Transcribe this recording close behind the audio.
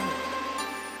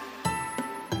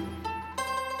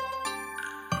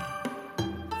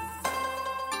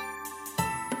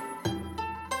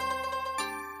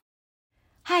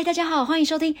嗨，大家好，欢迎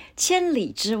收听千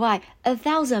里之外 A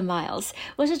Thousand Miles，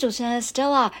 我是主持人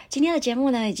Stella。 今天的节目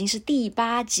呢已经是第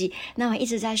8集，那么一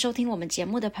直在收听我们节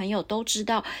目的朋友都知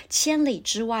道，千里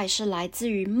之外是来自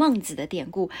于孟子的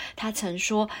典故，他曾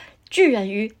说拒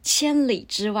人于千里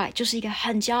之外，就是一个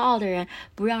很骄傲的人，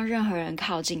不让任何人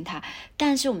靠近他。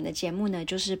但是我们的节目呢，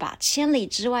就是把千里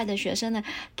之外的学生呢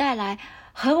带来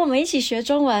和我们一起学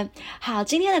中文。好，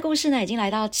今天的故事呢已经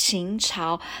来到秦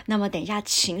朝，那么等一下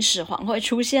秦始皇会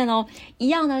出现哦。一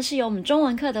样呢是由我们中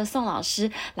文课的宋老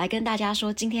师来跟大家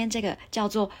说今天这个叫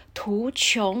做图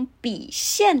穷匕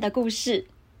见的故事。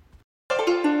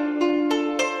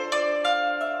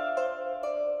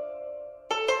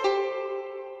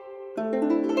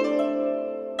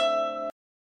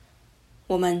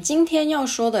我们今天要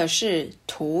说的是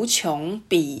图穷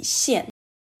匕见。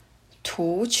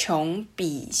图穷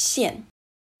匕见，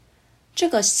这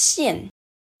个见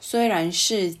虽然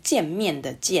是见面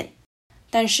的见，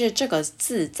但是这个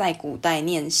字在古代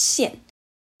念现，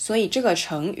所以这个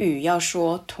成语要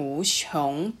说图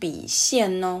穷匕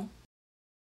见哦。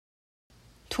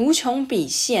图穷匕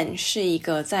见是一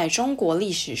个在中国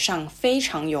历史上非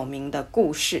常有名的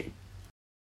故事。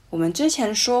我们之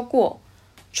前说过，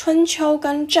春秋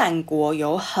跟战国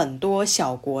有很多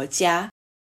小国家，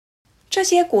这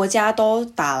些国家都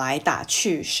打来打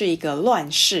去，是一个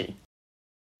乱世。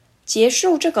结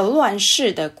束这个乱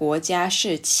世的国家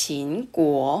是秦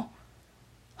国，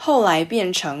后来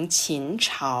变成秦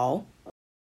朝。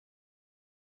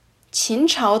秦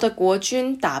朝的国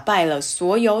君打败了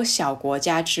所有小国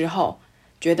家之后，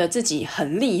觉得自己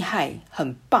很厉害、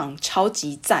很棒、超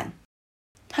级赞。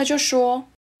他就说，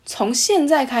从现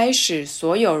在开始，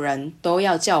所有人都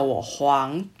要叫我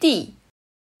皇帝。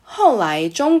后来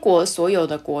中国所有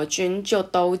的国君就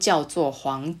都叫做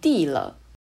皇帝了，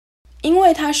因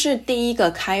为他是第一个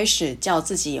开始叫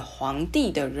自己皇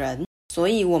帝的人，所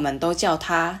以我们都叫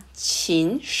他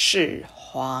秦始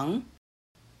皇。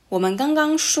我们刚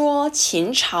刚说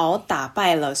秦朝打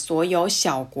败了所有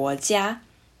小国家，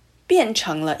变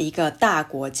成了一个大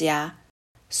国家，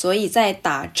所以在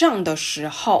打仗的时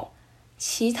候，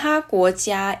其他国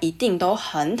家一定都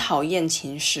很讨厌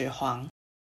秦始皇。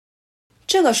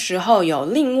这个时候有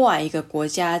另外一个国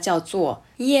家叫做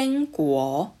燕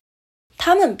国，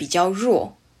他们比较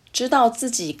弱，知道自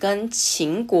己跟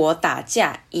秦国打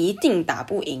架一定打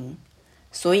不赢，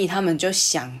所以他们就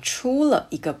想出了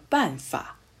一个办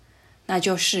法，那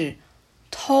就是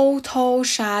偷偷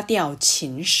杀掉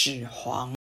秦始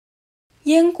皇。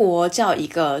燕国叫一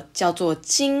个叫做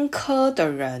荆轲的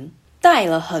人，带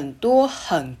了很多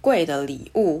很贵的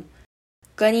礼物，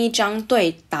跟一张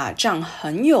对打仗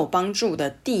很有帮助的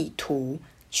地图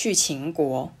去秦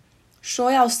国，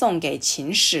说要送给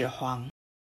秦始皇，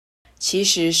其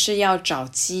实是要找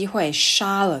机会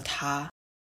杀了他。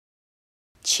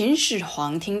秦始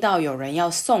皇听到有人要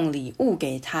送礼物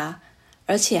给他，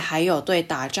而且还有对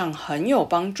打仗很有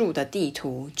帮助的地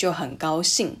图，就很高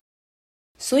兴，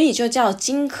所以就叫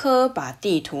荆轲把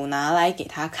地图拿来给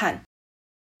他看。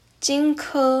荆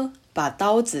轲把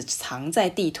刀子藏在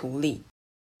地图里，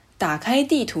打开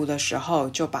地图的时候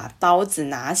就把刀子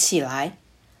拿起来，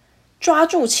抓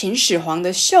住秦始皇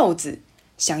的袖子，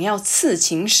想要刺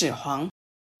秦始皇，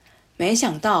没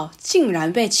想到竟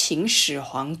然被秦始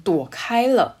皇躲开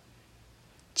了。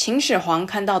秦始皇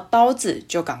看到刀子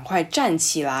就赶快站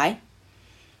起来，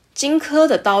荆轲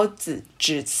的刀子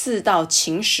只刺到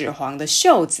秦始皇的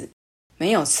袖子，没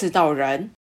有刺到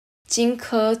人，荆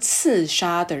轲刺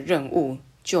杀的任务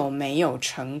就没有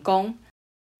成功，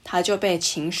他就被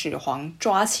秦始皇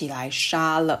抓起来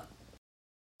杀了。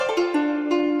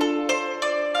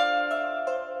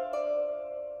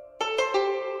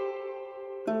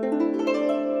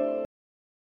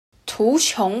图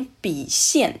穷匕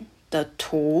见的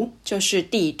图就是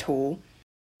地图，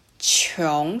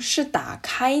穷是打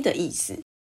开的意思，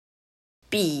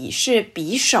匕是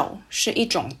匕首，是一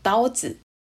种刀子，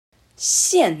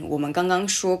见我们刚刚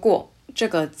说过，这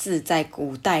个字在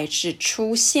古代是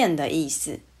出现的意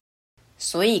思，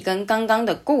所以跟刚刚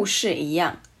的故事一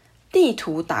样，地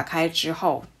图打开之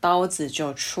后，刀子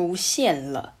就出现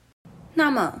了。那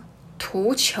么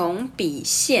图穷匕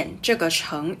见这个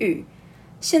成语，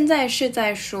现在是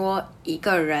在说一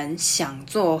个人想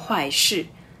做坏事，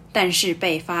但是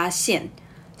被发现，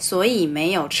所以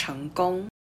没有成功。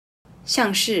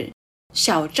像是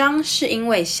小张是因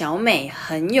为小美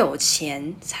很有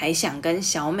钱，才想跟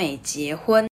小美结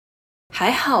婚，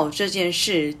还好这件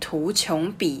事图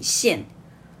穷匕见，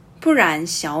不然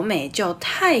小美就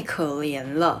太可怜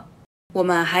了。我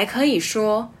们还可以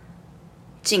说，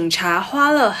警察花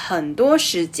了很多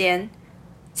时间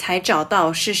才找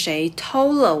到是谁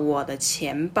偷了我的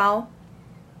钱包，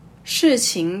事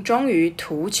情终于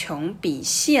图穷匕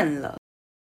见了。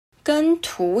跟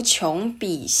图穷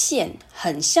匕见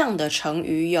很像的成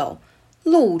语有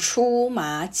露出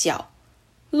马脚，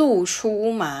露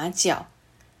出马脚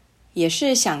也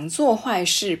是想做坏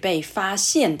事被发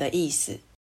现的意思。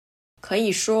可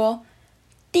以说，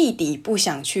弟弟不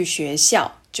想去学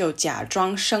校，就假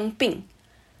装生病，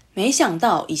没想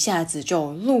到一下子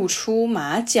就露出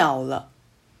马脚了。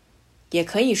也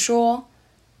可以说，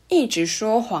一直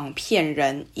说谎骗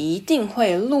人，一定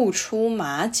会露出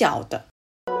马脚的。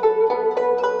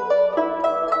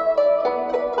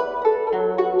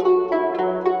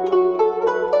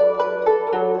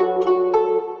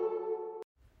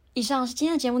以上是今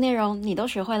天的节目内容，你都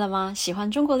学会了吗？喜欢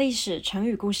中国历史、成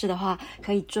语故事的话，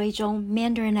可以追踪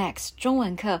Mandarin X 中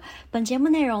文课。本节目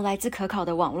内容来自可考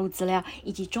的网络资料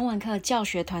以及中文课教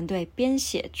学团队编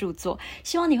写著作，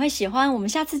希望你会喜欢。我们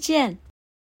下次见。